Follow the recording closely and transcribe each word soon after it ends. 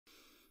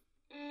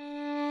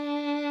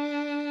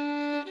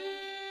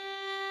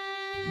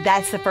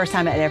That's the first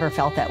time I'd ever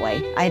felt that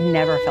way. I had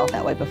never felt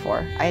that way before.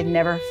 I had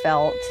never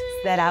felt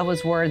that I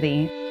was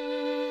worthy.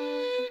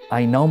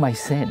 I know my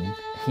sin.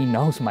 He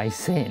knows my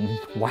sin.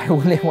 Why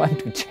would he want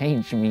to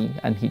change me?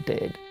 And he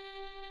did.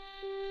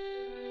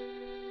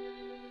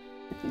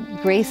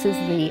 Grace is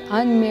the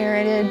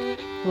unmerited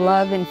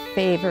love and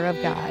favor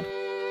of God.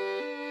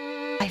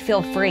 I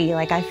feel free,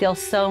 like I feel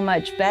so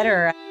much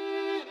better.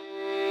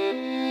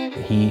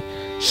 He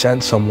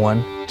sent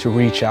someone to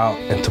reach out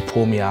and to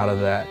pull me out of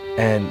that.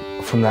 And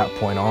from that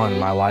point on,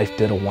 my life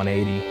did a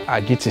 180.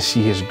 I get to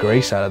see his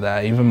grace out of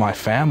that, even my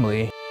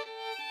family.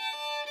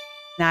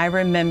 And I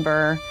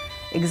remember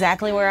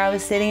exactly where I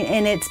was sitting,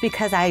 and it's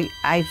because I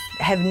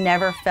have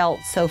never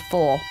felt so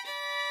full.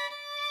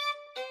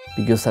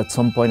 Because at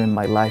some point in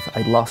my life,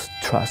 I lost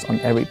trust on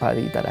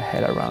everybody that I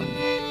had around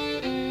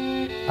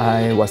me.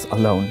 I was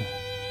alone,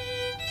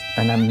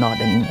 and I'm not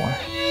anymore.